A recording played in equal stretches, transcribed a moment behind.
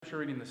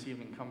scripture reading this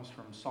evening comes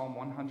from Psalm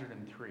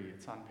 103.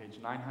 It's on page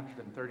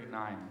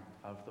 939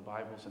 of the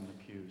Bibles in the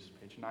pews,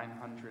 page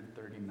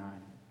 939.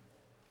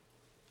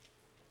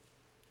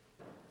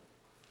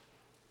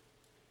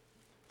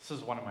 This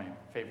is one of my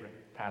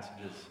favorite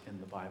passages in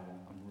the Bible.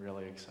 I'm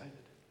really excited.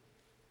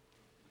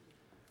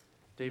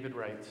 David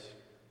writes,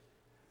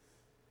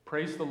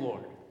 "Praise the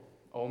Lord,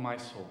 O my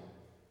soul.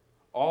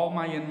 All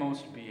my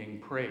inmost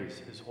being, praise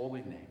his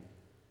holy name.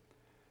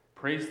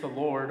 Praise the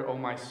Lord, O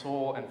my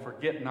soul, and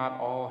forget not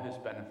all his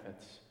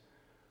benefits,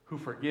 who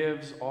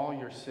forgives all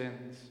your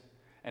sins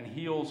and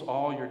heals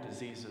all your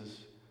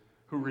diseases,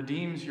 who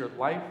redeems your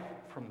life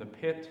from the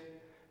pit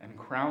and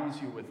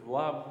crowns you with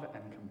love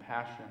and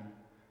compassion,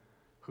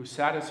 who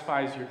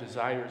satisfies your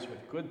desires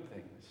with good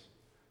things,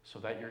 so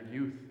that your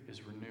youth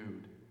is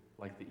renewed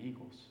like the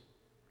eagles.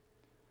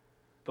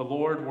 The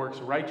Lord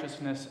works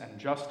righteousness and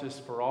justice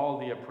for all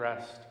the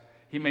oppressed.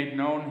 He made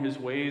known his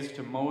ways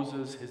to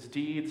Moses, his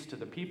deeds to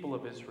the people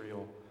of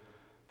Israel.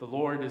 The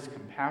Lord is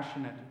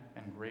compassionate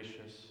and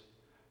gracious,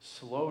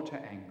 slow to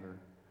anger,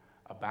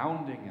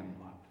 abounding in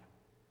love.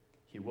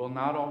 He will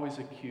not always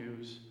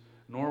accuse,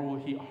 nor will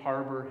he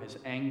harbor his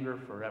anger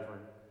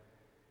forever.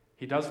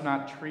 He does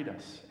not treat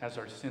us as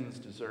our sins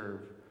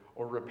deserve,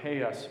 or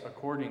repay us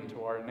according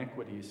to our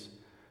iniquities.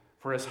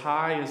 For as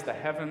high as the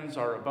heavens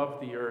are above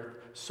the earth,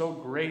 so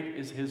great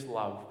is his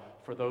love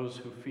for those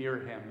who fear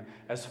him.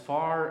 As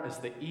far as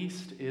the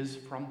east is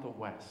from the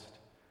west,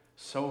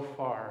 so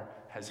far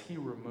has he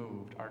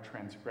removed our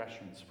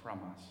transgressions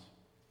from us.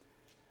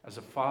 As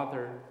a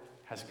father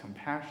has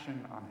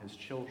compassion on his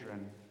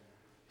children,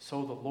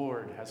 so the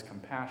Lord has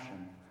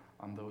compassion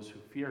on those who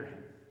fear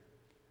him.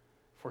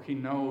 For he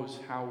knows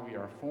how we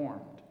are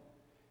formed.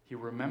 He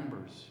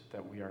remembers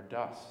that we are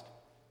dust.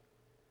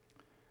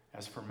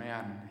 As for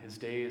man, his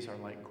days are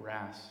like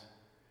grass.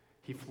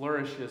 He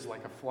flourishes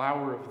like a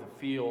flower of the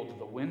field.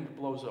 The wind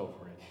blows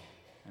over it,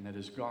 and it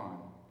is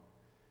gone,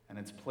 and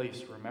its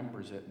place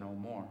remembers it no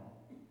more.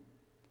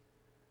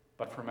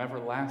 But from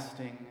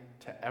everlasting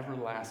to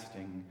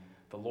everlasting,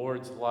 the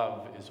Lord's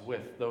love is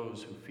with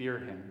those who fear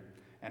him,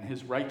 and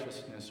his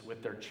righteousness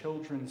with their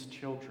children's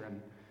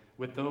children,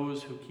 with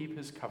those who keep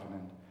his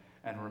covenant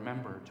and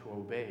remember to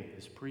obey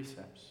his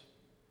precepts.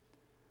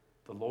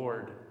 The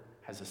Lord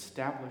has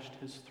established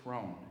his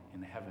throne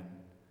in heaven,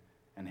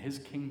 and his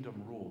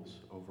kingdom rules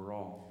over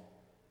all.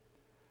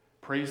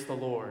 Praise the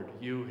Lord,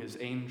 you his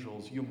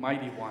angels, you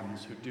mighty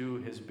ones who do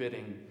his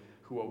bidding,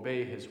 who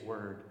obey his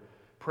word.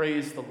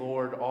 Praise the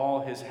Lord,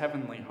 all his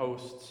heavenly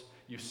hosts,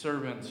 you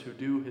servants who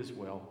do his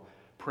will.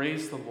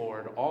 Praise the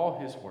Lord, all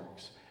his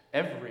works,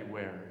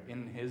 everywhere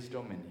in his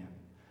dominion.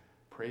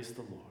 Praise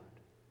the Lord,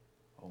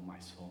 O my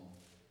soul."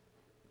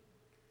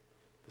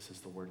 This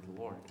is the word of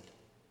the Lord.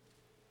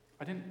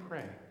 I didn't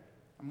pray.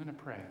 I'm going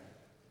to pray.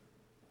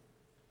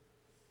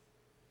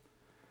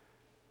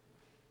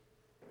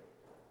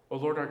 O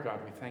Lord our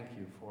God, we thank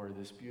you for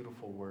this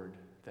beautiful word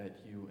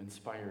that you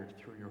inspired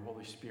through your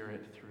Holy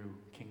Spirit through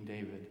King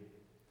David.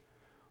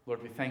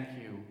 Lord, we thank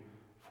you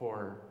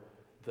for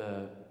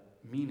the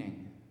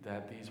meaning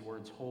that these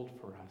words hold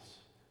for us,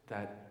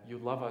 that you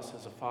love us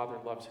as a father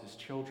loves his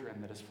children,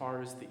 that as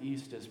far as the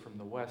east is from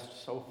the west,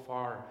 so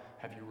far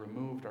have you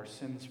removed our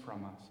sins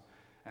from us.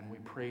 And we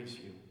praise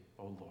you,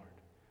 O Lord.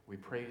 We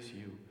praise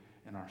you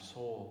in our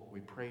soul. We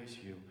praise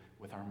you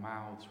with our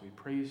mouths. We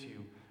praise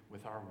you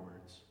with our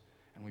words.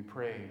 And we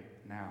pray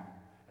now,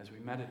 as we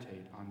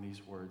meditate on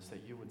these words,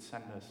 that you would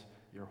send us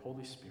your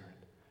Holy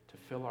Spirit to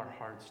fill our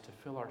hearts, to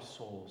fill our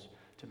souls,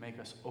 to make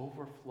us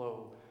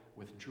overflow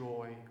with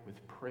joy,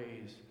 with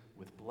praise,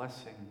 with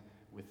blessing,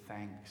 with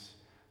thanks,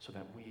 so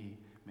that we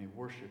may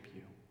worship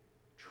you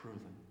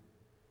truly.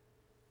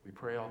 We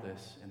pray all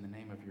this in the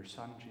name of your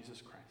Son,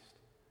 Jesus Christ.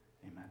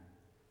 Amen.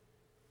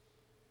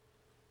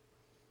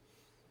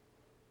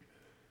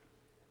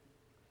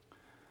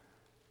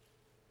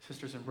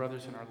 Sisters and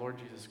brothers in our Lord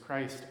Jesus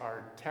Christ,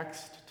 our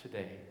text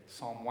today,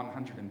 Psalm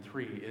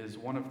 103, is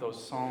one of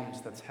those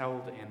psalms that's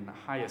held in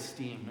high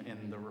esteem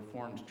in the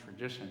Reformed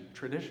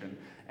tradition,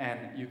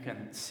 and you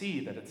can see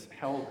that it's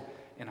held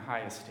in high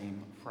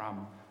esteem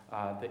from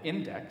the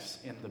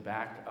index in the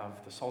back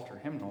of the Psalter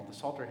hymnal. The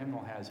Psalter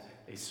hymnal has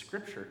a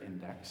scripture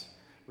index,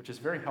 which is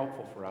very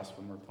helpful for us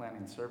when we're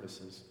planning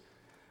services.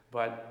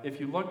 But if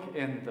you look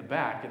in the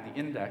back, in the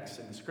index,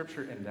 in the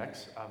scripture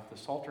index of the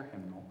Psalter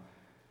hymnal,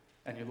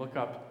 and you look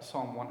up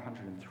Psalm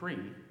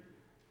 103,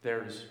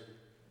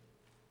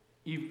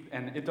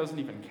 and it doesn't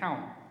even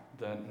count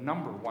the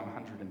number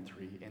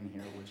 103 in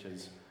here, which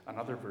is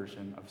another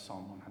version of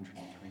Psalm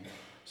 103.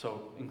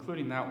 So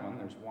including that one,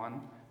 there's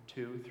 1,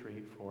 2, 3,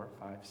 4,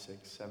 5,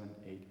 6, 7,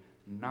 8,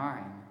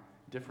 9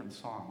 different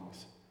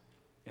songs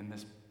in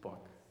this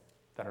book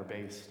that are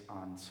based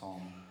on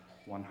Psalm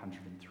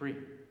 103.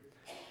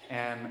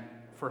 And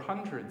for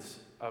hundreds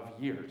of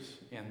years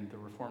in the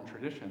Reformed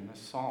tradition, this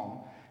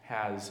psalm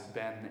has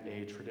been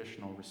a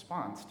traditional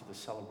response to the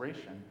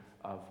celebration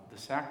of the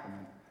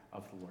sacrament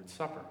of the Lord's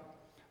Supper.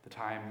 the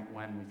time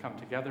when we come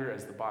together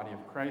as the body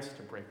of Christ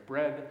to break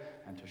bread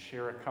and to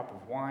share a cup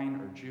of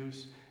wine or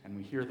juice, and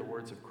we hear the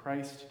words of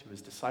Christ to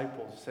his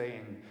disciples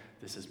saying,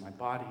 "This is my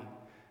body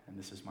and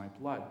this is my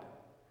blood.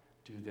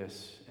 Do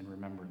this in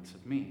remembrance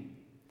of me."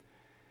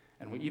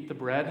 And we eat the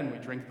bread and we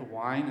drink the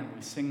wine and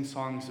we sing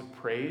songs of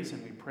praise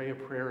and we pray a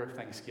prayer of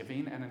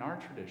thanksgiving. And in our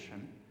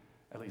tradition,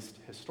 at least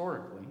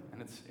historically,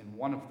 and it's in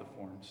one of the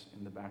forms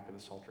in the back of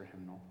the Psalter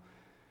hymnal,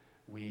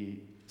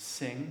 we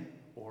sing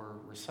or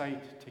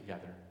recite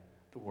together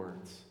the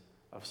words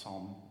of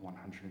Psalm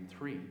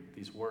 103,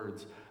 these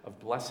words of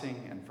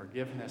blessing and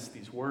forgiveness,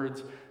 these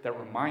words that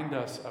remind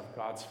us of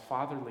God's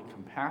fatherly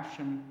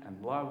compassion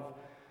and love.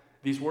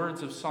 These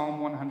words of Psalm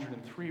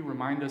 103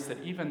 remind us that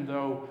even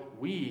though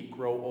we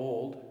grow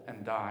old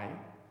and die,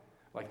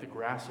 like the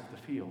grass of the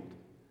field,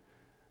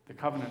 the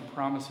covenant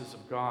promises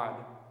of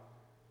God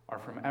are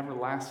from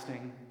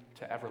everlasting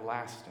to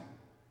everlasting,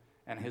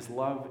 and his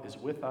love is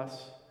with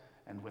us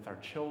and with our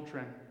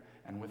children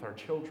and with our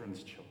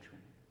children's children.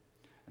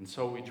 And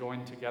so we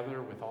join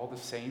together with all the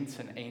saints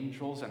and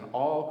angels and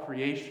all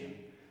creation.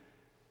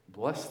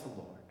 Bless the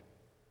Lord,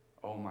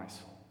 O my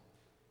soul.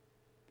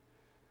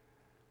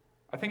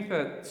 I think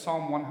that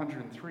Psalm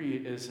 103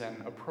 is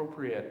an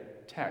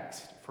appropriate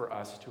text for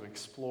us to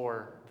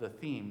explore the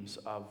themes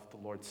of the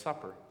Lord's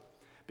Supper,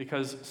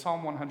 because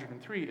Psalm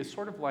 103 is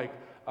sort of like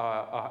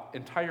an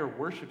entire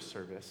worship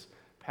service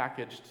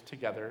packaged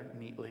together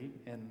neatly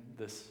in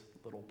this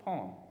little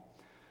poem.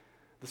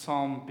 The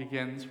psalm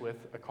begins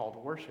with a call to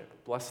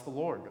worship. Bless the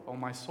Lord, O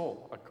my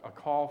soul, a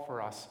call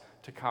for us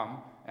to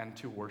come and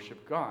to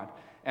worship God.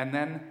 And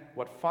then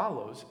what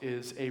follows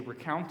is a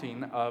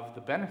recounting of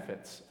the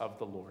benefits of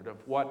the Lord,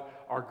 of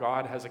what our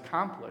God has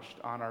accomplished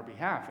on our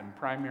behalf. And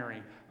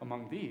primary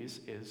among these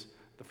is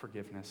the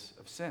forgiveness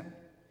of sin.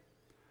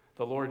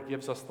 The Lord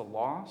gives us the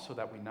law so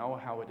that we know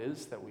how it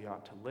is that we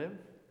ought to live.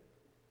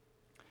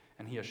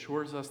 And he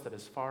assures us that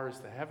as far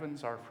as the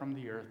heavens are from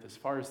the earth, as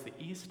far as the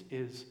east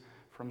is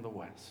from the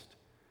west,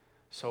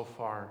 so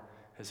far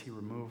has he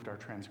removed our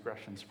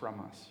transgressions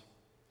from us.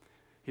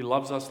 He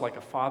loves us like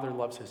a father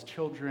loves his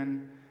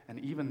children, and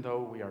even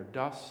though we are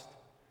dust,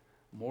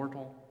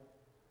 mortal,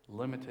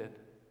 limited,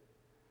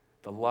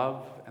 the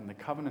love and the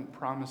covenant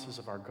promises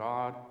of our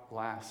God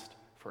last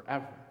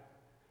forever,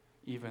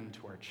 even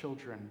to our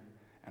children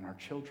and our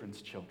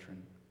children's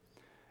children.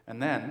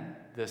 And then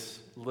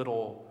this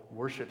little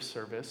worship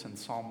service in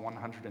Psalm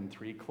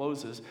 103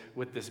 closes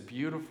with this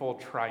beautiful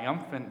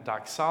triumphant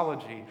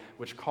doxology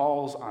which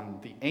calls on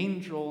the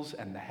angels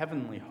and the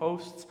heavenly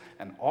hosts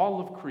and all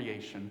of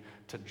creation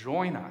to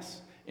join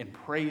us in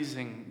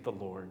praising the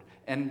Lord,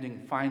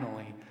 ending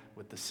finally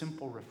with the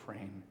simple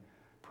refrain,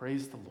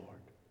 "Praise the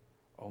Lord,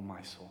 O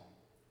my soul."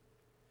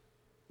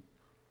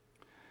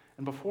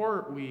 And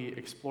before we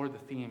explore the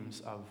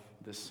themes of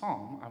this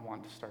psalm, I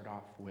want to start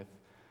off with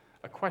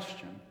a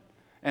question.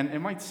 And it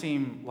might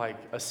seem like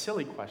a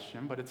silly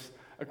question, but it's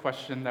a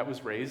question that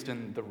was raised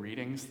in the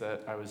readings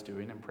that I was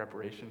doing in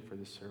preparation for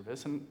this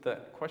service. And the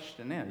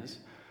question is,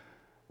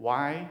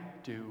 why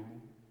do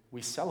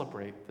we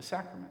celebrate the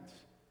sacraments?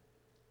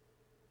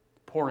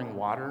 Pouring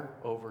water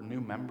over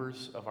new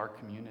members of our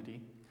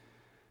community,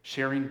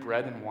 sharing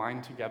bread and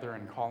wine together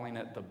and calling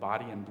it the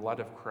body and blood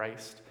of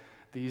Christ,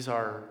 these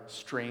are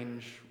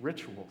strange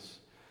rituals.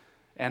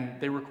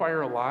 And they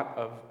require a lot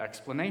of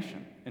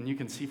explanation. And you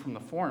can see from the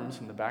forms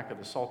in the back of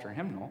the Psalter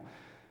hymnal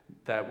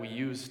that we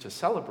use to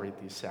celebrate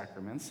these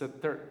sacraments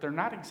that they're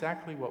not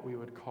exactly what we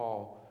would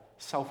call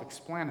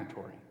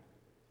self-explanatory.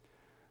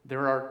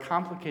 There are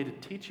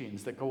complicated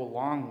teachings that go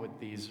along with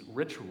these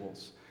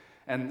rituals.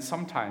 And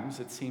sometimes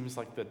it seems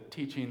like the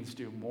teachings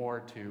do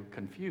more to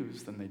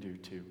confuse than they do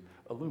to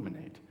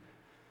illuminate.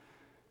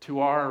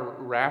 To our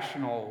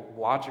rational,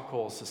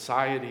 logical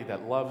society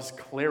that loves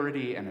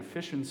clarity and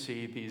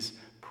efficiency, these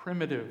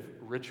primitive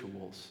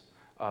rituals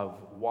of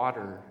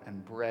water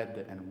and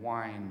bread and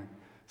wine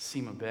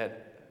seem a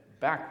bit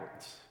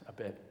backwards, a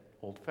bit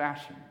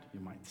old-fashioned,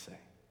 you might say.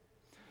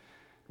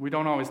 We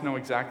don't always know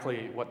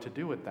exactly what to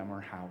do with them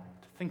or how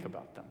to think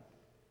about them.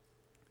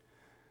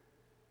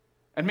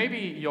 And maybe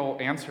you'll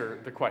answer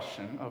the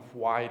question of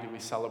why do we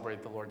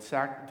celebrate the Lord's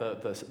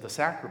the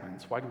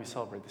sacraments? Why do we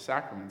celebrate the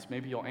sacraments?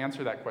 Maybe you'll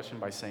answer that question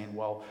by saying,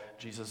 well,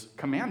 Jesus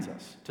commands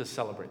us to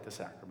celebrate the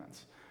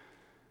sacraments.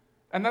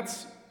 And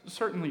that's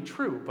certainly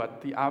true,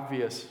 but the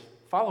obvious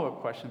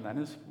follow-up question then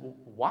is, well,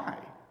 why?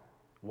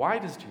 Why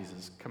does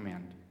Jesus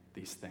command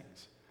these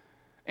things?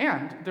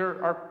 And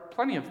there are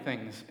plenty of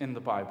things in the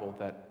Bible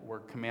that we're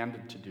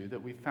commanded to do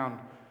that we found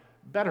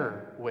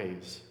better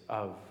ways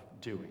of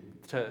doing,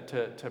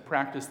 to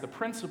practice the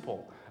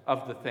principle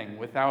of the thing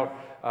without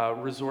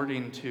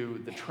resorting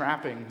to the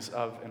trappings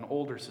of an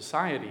older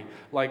society,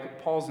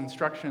 like Paul's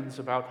instructions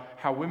about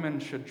how women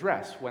should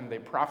dress when they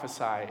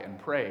prophesy and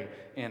pray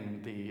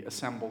in the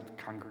assembled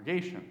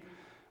congregation.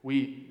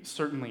 We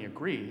certainly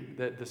agree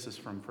that this is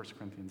from 1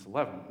 Corinthians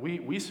 11.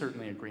 We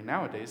certainly agree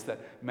nowadays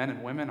that men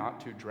and women ought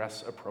to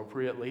dress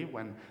appropriately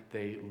when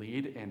they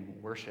lead in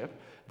worship,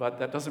 but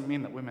that doesn't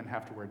mean that women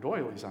have to wear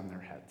doilies on their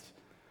heads.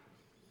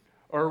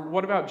 Or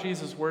what about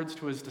Jesus' words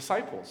to his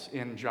disciples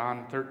in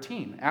John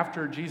 13?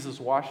 After Jesus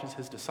washes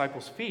his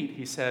disciples' feet,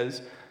 he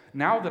says,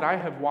 "Now that I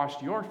have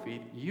washed your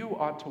feet, you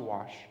ought to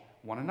wash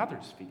one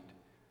another's feet.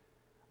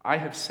 I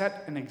have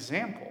set an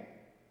example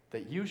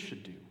that you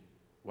should do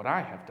what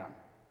I have done."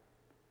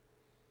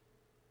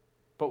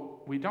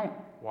 But we don't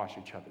wash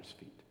each other's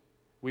feet.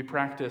 We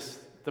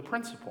practice the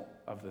principle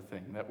of the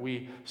thing, that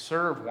we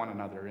serve one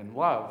another in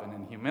love and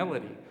in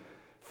humility.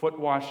 Foot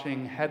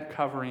washing, head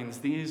coverings,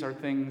 these are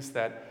things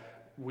that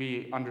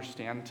we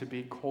understand to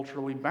be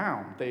culturally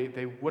bound.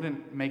 They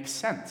wouldn't make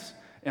sense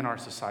in our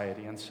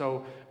society. And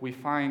so we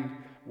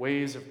find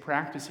ways of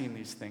practicing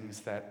these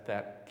things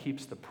that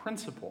keeps the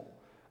principle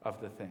of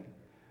the thing,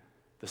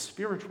 the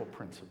spiritual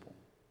principle,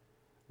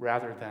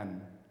 rather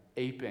than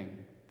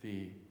aping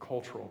the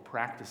cultural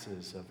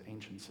practices of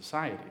ancient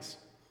societies.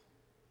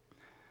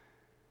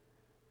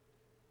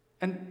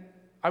 And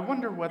I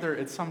wonder whether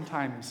it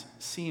sometimes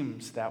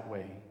seems that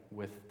way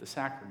with the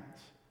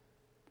sacraments.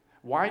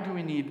 Why do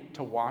we need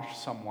to wash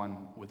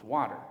someone with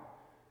water?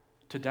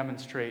 To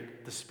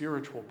demonstrate the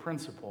spiritual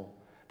principle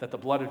that the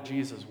blood of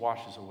Jesus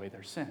washes away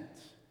their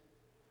sins.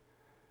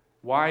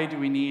 Why do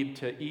we need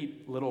to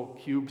eat little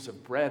cubes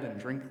of bread and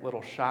drink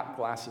little shot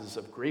glasses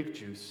of grape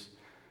juice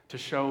to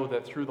show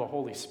that through the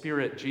Holy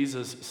Spirit,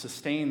 Jesus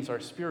sustains our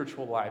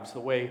spiritual lives the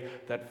way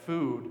that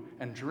food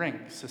and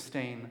drink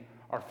sustain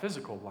our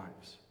physical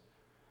lives?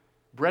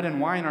 Bread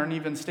and wine aren't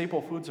even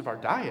staple foods of our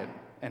diet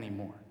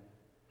anymore.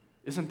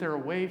 Isn't there a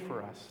way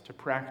for us to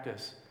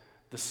practice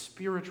the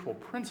spiritual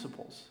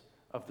principles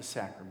of the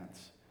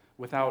sacraments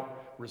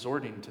without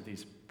resorting to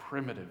these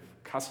primitive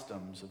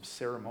customs of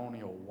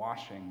ceremonial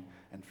washing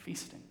and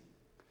feasting?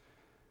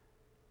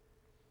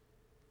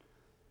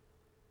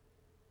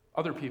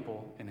 Other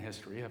people in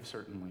history have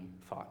certainly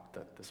thought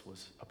that this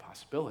was a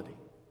possibility.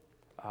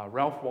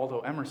 Ralph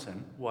Waldo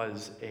Emerson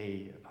was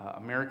an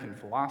American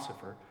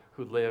philosopher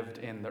who lived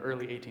in the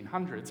early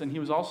 1800s, and he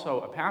was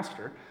also a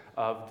pastor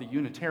of the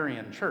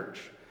Unitarian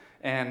Church.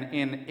 And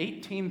in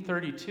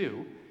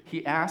 1832,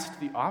 he asked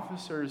the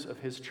officers of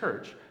his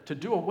church to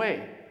do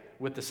away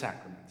with the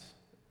sacraments,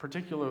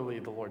 particularly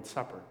the Lord's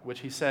Supper, which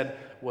he said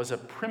was a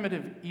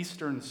primitive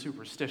Eastern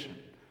superstition,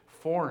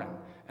 foreign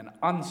and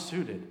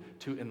unsuited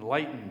to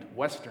enlightened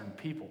Western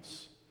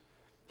peoples.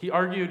 He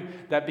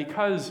argued that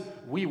because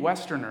we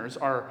Westerners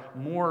are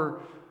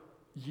more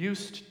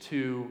used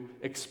to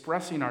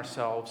expressing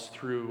ourselves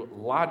through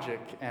logic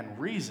and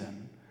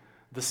reason,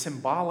 the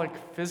symbolic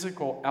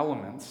physical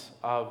elements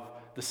of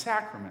the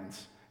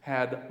sacraments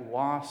had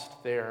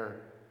lost their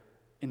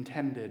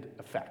intended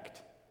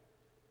effect.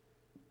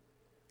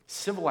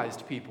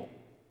 Civilized people,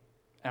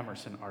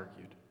 Emerson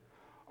argued,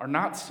 are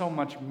not so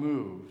much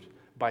moved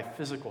by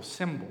physical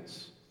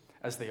symbols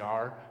as they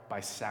are by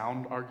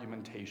sound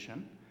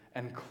argumentation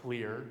and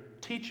clear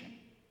teaching.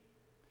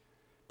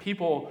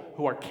 People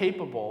who are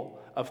capable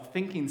of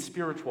thinking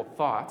spiritual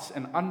thoughts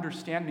and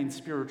understanding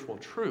spiritual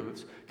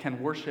truths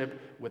can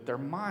worship with their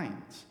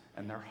minds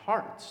and their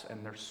hearts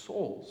and their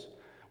souls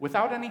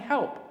without any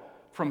help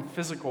from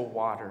physical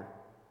water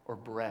or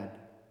bread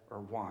or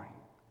wine.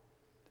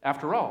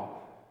 After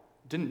all,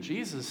 didn't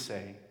Jesus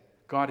say,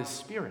 "God is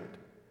spirit,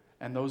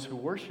 and those who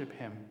worship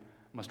him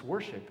must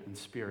worship in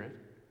spirit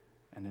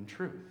and in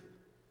truth"?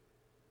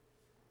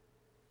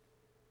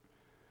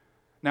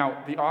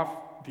 Now, the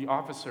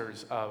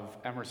officers of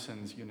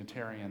Emerson's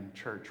Unitarian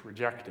Church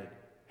rejected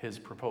his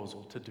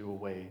proposal to do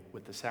away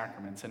with the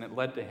sacraments, and it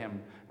led to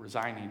him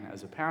resigning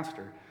as a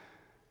pastor.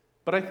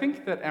 But I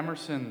think that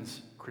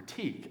Emerson's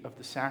critique of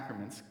the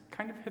sacraments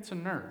kind of hits a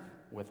nerve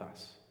with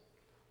us.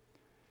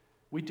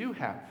 We do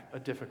have a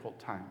difficult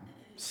time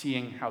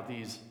seeing how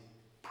these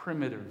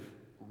primitive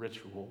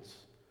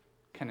rituals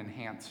can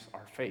enhance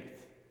our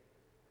faith.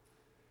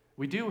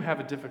 We do have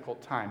a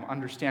difficult time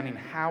understanding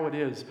how it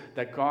is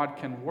that God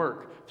can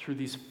work through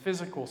these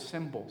physical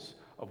symbols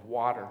of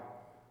water,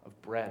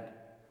 of bread,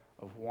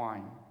 of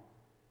wine.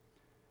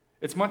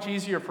 It's much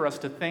easier for us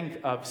to think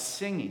of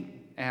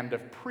singing and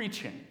of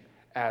preaching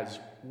as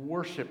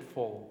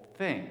worshipful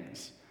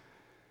things.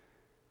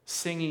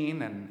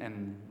 Singing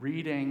and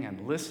reading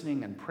and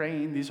listening and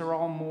praying, these are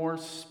all more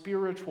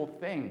spiritual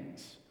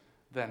things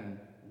than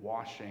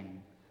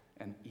washing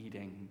and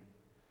eating.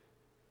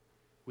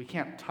 We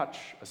can't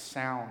touch a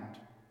sound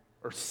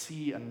or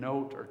see a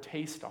note or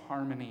taste a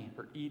harmony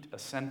or eat a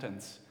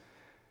sentence.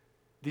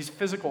 These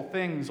physical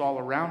things all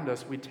around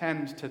us we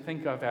tend to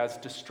think of as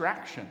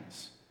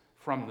distractions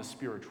from the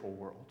spiritual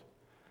world.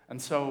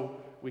 And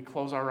so we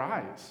close our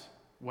eyes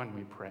when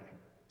we pray.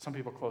 Some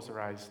people close their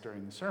eyes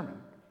during the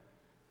sermon.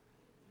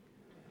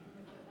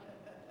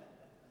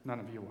 None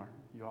of you are.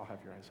 You all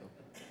have your eyes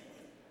open.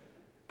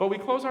 But we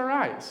close our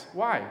eyes.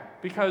 Why?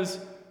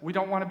 Because we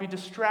don't want to be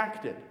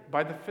distracted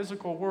by the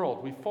physical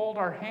world. We fold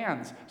our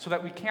hands so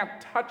that we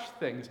can't touch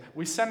things.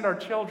 We send our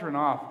children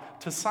off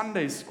to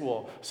Sunday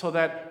school so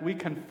that we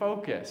can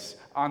focus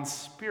on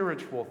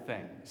spiritual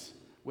things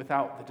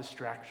without the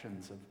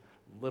distractions of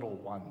little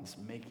ones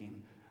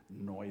making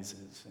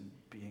noises and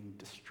being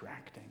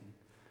distracting.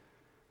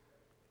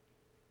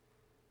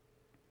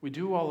 We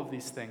do all of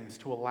these things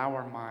to allow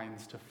our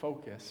minds to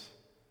focus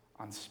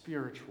on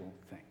spiritual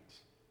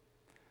things.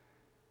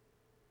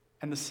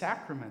 And the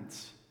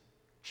sacraments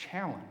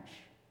challenge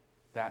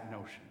that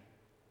notion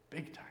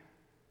big time.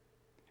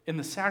 In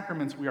the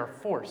sacraments, we are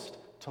forced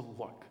to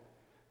look,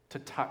 to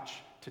touch,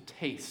 to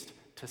taste,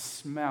 to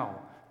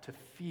smell, to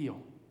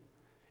feel.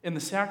 In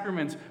the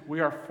sacraments, we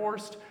are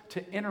forced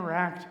to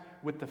interact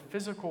with the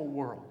physical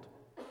world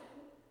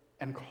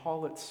and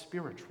call it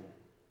spiritual.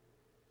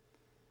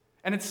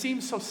 And it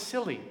seems so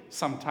silly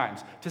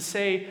sometimes to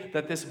say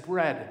that this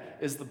bread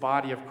is the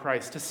body of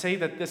Christ, to say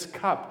that this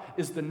cup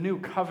is the new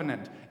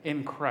covenant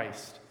in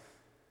Christ,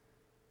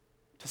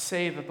 to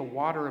say that the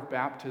water of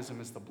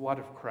baptism is the blood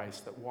of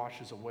Christ that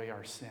washes away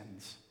our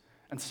sins.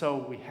 And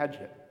so we hedge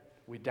it,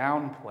 we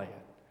downplay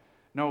it.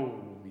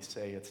 No, we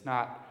say it's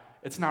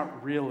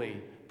not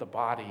really the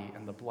body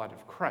and the blood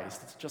of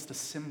Christ. It's just a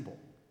symbol.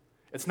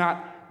 It's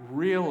not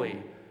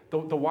really, the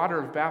water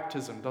of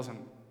baptism doesn't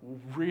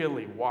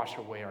really wash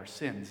away our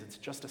sins. It's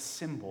just a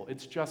symbol.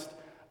 It's just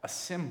a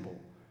symbol.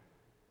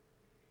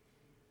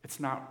 It's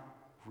not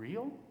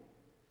real?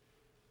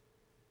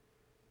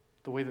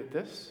 The way that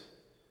this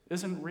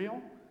isn't real?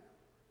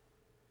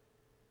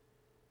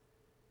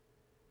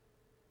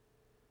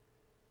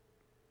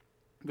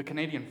 The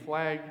Canadian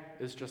flag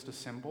is just a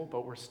symbol,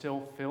 but we're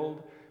still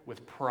filled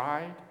with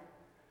pride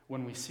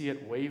when we see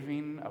it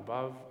waving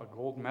above a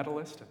gold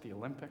medalist at the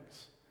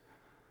Olympics.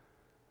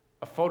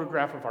 A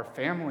photograph of our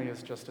family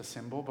is just a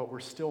symbol, but we're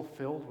still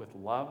filled with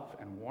love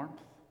and warmth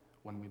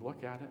when we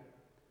look at it.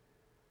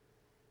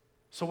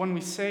 So when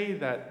we say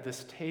that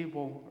this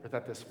table or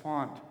that this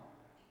font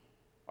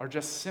are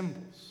just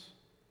symbols,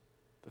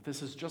 that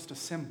this is just a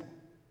symbol,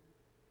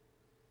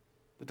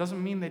 that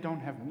doesn't mean they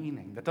don't have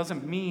meaning. That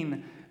doesn't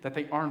mean that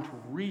they aren't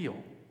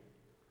real.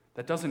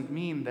 That doesn't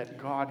mean that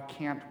God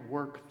can't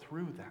work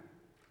through them.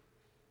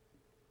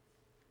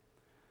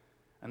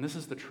 And this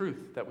is the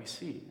truth that we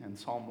see in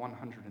Psalm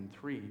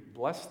 103.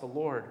 Bless the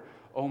Lord,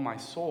 O my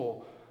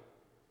soul,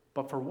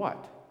 but for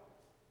what?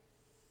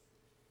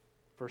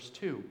 Verse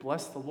 2,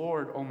 bless the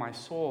Lord, O my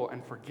soul,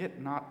 and forget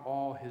not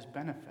all his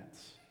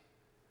benefits.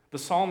 The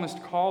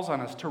psalmist calls on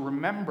us to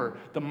remember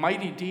the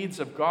mighty deeds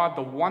of God,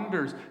 the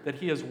wonders that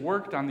he has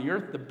worked on the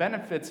earth, the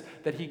benefits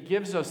that he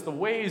gives us, the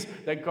ways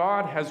that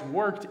God has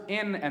worked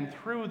in and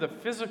through the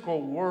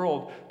physical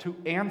world to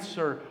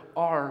answer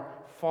our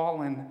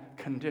fallen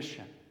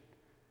condition.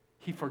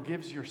 He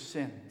forgives your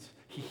sins.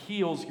 He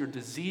heals your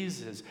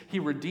diseases. He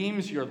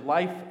redeems your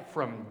life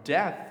from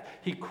death.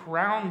 He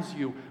crowns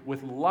you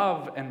with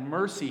love and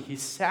mercy. He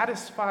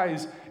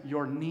satisfies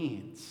your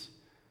needs.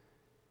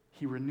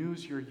 He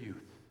renews your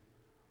youth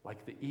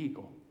like the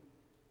eagle.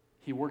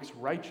 He works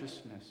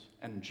righteousness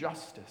and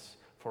justice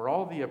for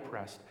all the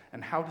oppressed.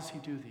 And how does he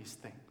do these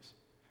things?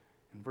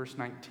 In verse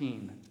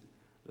 19,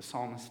 the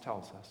psalmist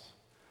tells us,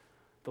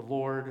 the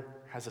Lord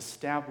has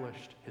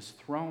established his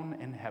throne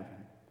in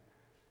heaven.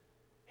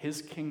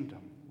 His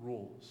kingdom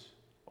rules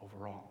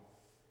over all.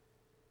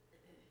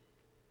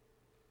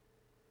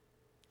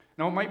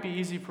 Now, it might be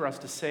easy for us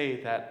to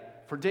say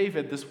that for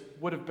David, this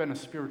would have been a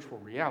spiritual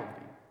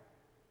reality.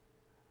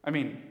 I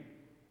mean,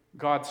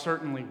 God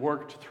certainly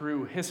worked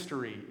through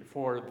history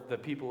for the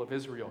people of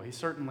Israel. He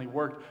certainly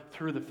worked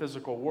through the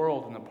physical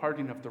world and the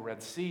parting of the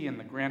Red Sea and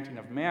the granting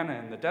of manna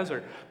in the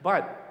desert.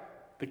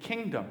 But the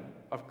kingdom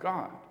of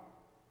God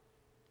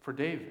for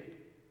David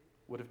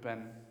would have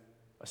been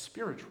a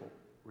spiritual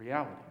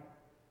reality.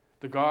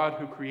 The God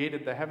who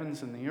created the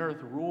heavens and the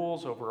earth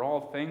rules over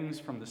all things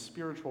from the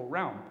spiritual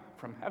realm,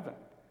 from heaven.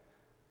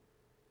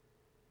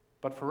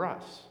 But for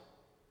us,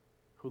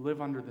 who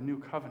live under the new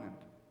covenant,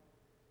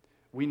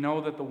 we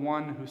know that the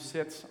one who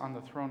sits on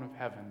the throne of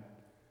heaven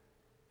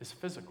is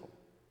physical,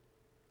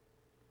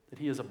 that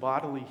he is a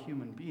bodily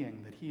human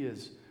being, that he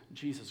is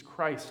Jesus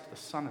Christ, the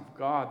Son of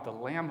God, the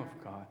Lamb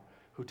of God,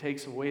 who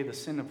takes away the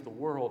sin of the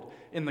world.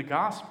 In the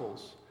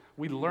Gospels,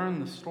 we learn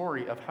the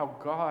story of how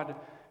God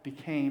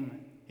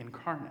became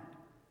incarnate,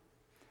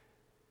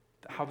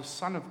 how the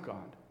Son of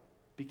God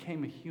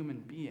became a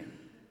human being,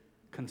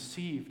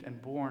 conceived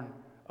and born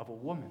of a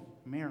woman,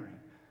 Mary.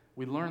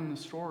 We learn the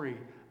story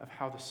of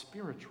how the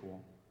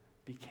spiritual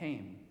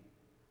became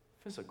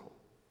physical.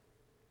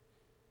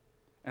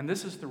 And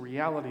this is the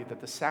reality that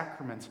the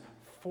sacraments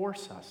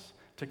force us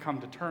to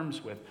come to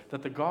terms with,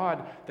 that the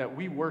God that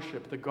we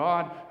worship, the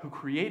God who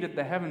created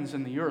the heavens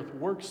and the earth,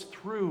 works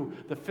through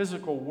the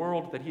physical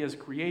world that he has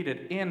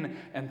created in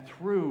and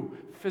through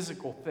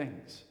physical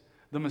things.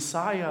 The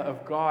Messiah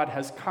of God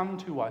has come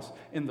to us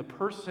in the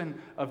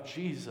person of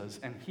Jesus,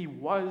 and he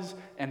was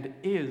and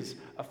is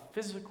a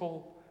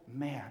physical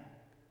man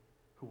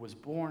who was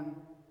born,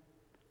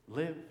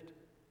 lived,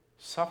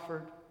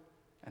 suffered,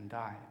 and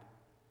died,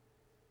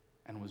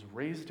 and was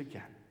raised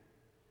again,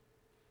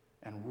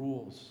 and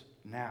rules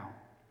now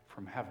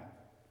from heaven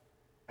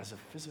as a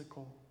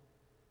physical,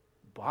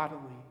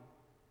 bodily,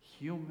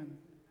 human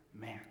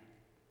man.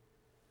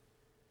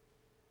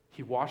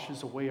 He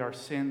washes away our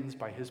sins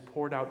by his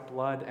poured out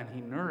blood, and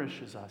he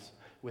nourishes us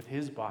with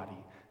his body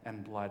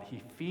and blood.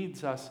 He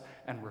feeds us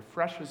and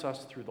refreshes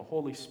us through the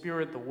Holy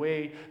Spirit the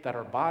way that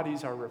our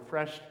bodies are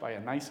refreshed by a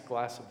nice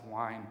glass of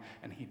wine,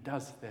 and he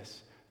does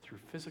this through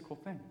physical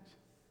things.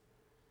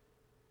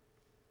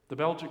 The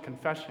Belgic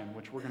Confession,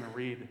 which we're going to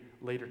read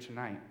later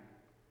tonight,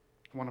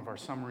 one of our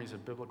summaries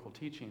of biblical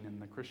teaching in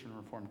the Christian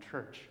Reformed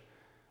Church,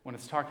 when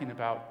it's talking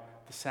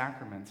about the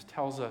sacraments,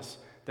 tells us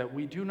that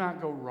we do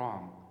not go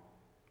wrong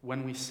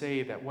when we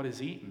say that what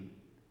is eaten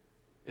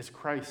is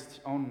Christ's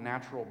own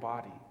natural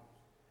body,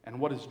 and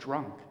what is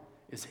drunk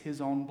is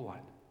his own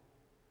blood.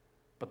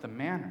 But the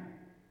manner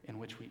in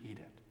which we eat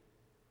it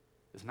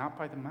is not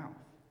by the mouth,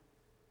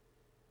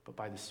 but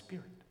by the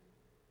Spirit,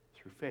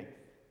 through faith.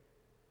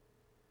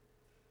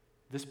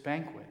 This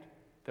banquet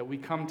that we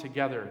come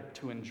together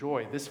to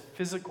enjoy, this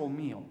physical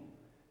meal,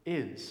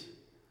 is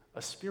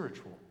a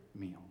spiritual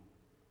meal.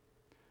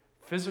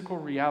 Physical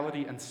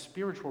reality and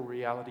spiritual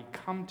reality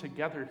come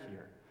together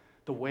here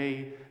the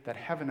way that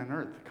heaven and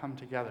earth come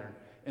together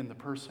in the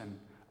person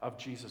of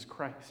Jesus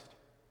Christ.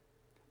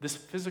 This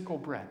physical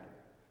bread,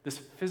 this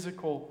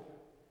physical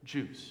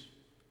juice,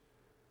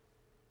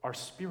 are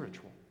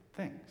spiritual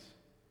things.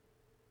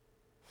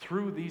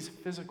 Through these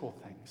physical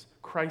things,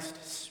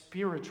 Christ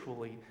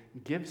spiritually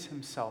gives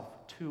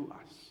himself to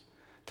us,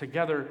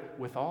 together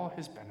with all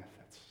his benefits.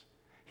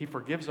 He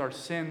forgives our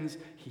sins,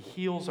 he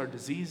heals our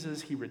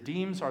diseases, he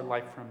redeems our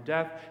life from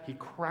death, he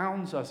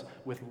crowns us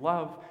with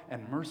love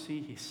and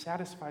mercy, he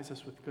satisfies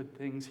us with good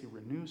things, he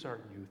renews our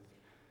youth.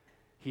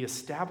 He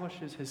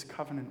establishes his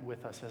covenant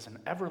with us as an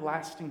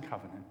everlasting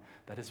covenant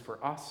that is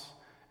for us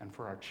and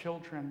for our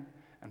children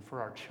and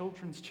for our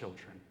children's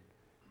children.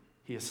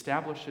 He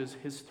establishes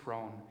his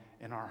throne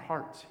in our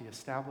hearts. He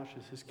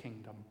establishes his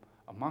kingdom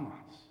among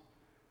us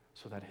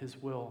so that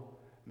his will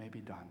may be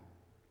done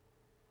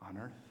on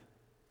earth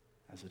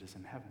as it is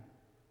in heaven.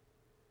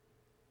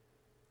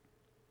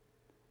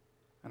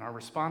 And our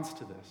response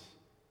to this,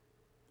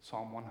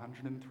 Psalm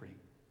 103,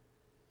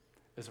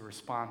 is a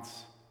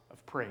response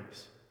of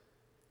praise.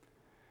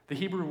 The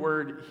Hebrew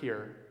word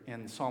here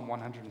in Psalm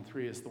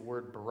 103 is the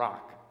word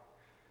barak,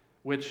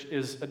 which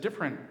is a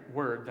different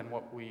word than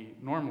what we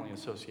normally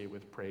associate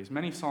with praise.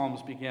 Many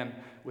psalms begin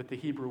with the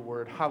Hebrew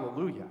word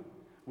hallelujah,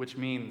 which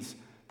means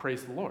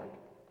praise the Lord.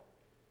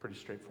 Pretty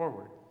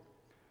straightforward.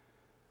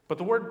 But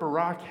the word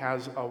barak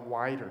has a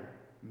wider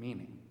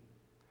meaning.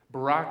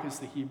 Barak is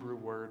the Hebrew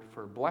word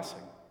for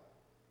blessing.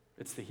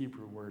 It's the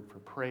Hebrew word for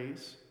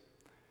praise.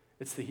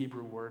 It's the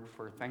Hebrew word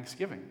for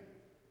thanksgiving.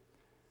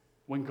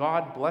 When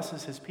God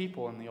blesses his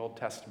people in the Old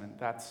Testament,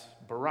 that's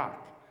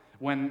barak.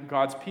 When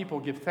God's people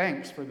give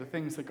thanks for the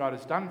things that God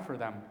has done for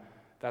them,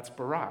 that's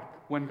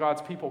barak. When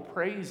God's people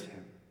praise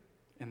him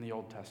in the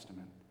Old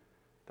Testament,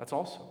 that's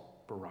also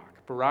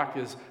barak. Barak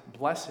is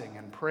blessing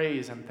and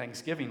praise and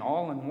thanksgiving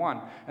all in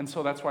one. And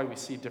so that's why we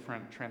see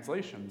different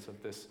translations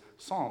of this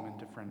psalm in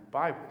different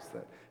Bibles,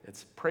 that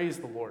it's praise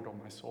the Lord, O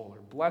my soul,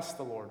 or bless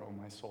the Lord, O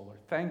my soul, or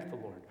thank the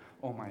Lord,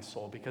 O my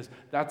soul, because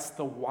that's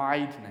the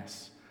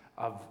wideness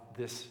of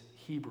this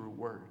Hebrew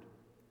word.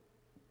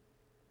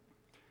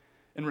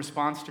 In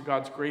response to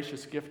God's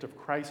gracious gift of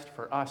Christ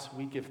for us,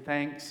 we give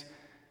thanks,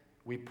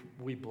 we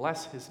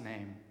bless his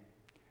name,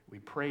 we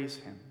praise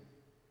him.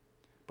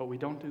 But we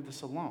don't do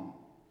this alone,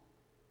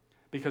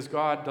 because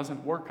God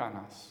doesn't work on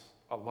us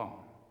alone.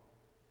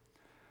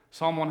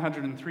 Psalm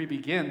 103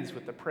 begins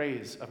with the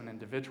praise of an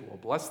individual.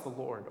 Bless the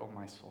Lord, O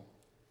my soul.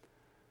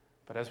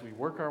 But as we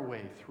work our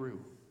way through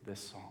this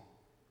psalm,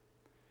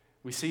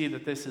 we see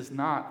that this is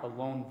not a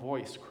lone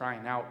voice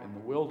crying out in the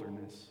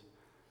wilderness.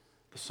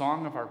 The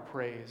song of our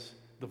praise,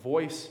 the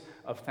voice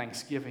of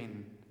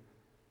thanksgiving,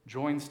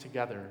 joins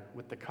together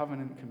with the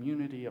covenant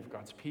community of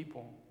God's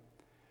people.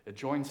 It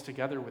joins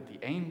together with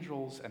the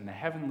angels and the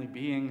heavenly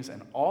beings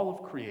and all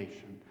of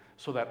creation,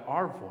 so that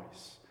our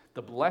voice,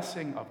 the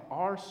blessing of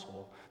our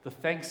soul, the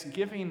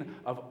thanksgiving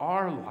of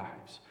our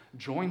lives,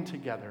 join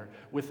together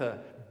with a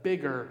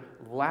bigger,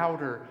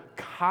 louder,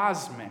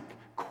 cosmic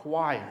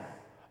choir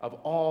of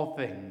all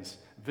things,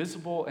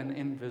 visible and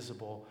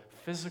invisible,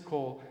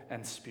 physical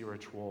and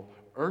spiritual,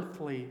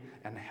 earthly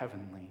and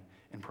heavenly,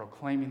 in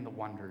proclaiming the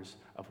wonders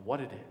of what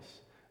it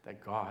is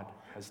that God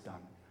has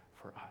done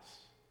for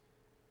us.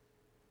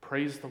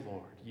 Praise the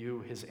Lord,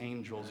 you, his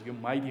angels, you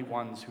mighty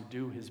ones who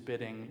do his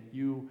bidding,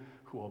 you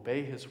who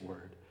obey his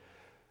word.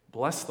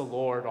 Bless the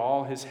Lord,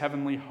 all his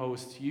heavenly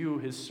hosts, you,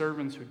 his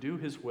servants who do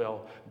his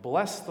will.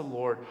 Bless the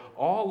Lord,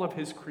 all of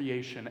his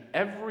creation,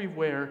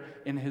 everywhere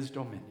in his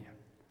dominion.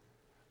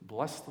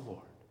 Bless the Lord,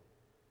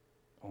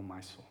 O my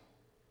soul.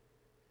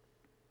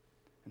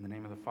 In the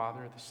name of the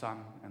Father, the Son,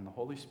 and the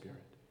Holy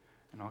Spirit,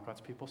 and all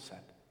God's people said,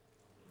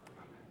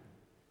 Amen.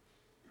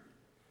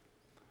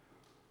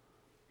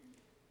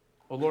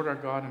 O Lord our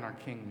God and our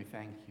King, we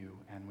thank you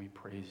and we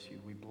praise you.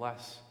 We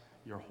bless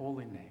your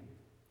holy name,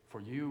 for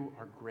you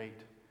are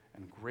great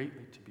and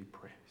greatly to be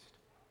praised.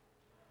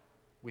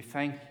 We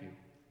thank you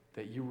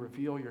that you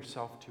reveal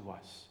yourself to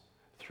us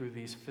through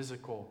these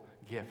physical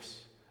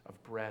gifts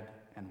of bread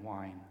and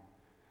wine.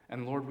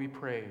 And Lord, we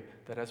pray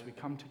that as we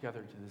come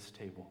together to this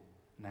table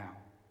now,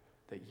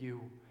 that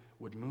you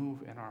would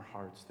move in our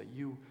hearts, that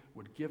you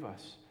would give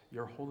us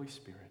your Holy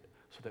Spirit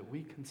so that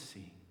we can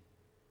see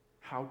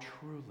how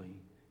truly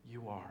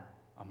you are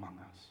among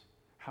us,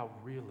 how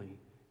really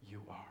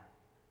you are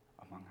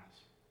among us.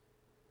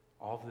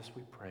 All of this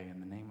we pray in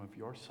the name of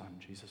your Son,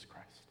 Jesus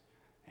Christ.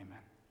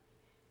 Amen.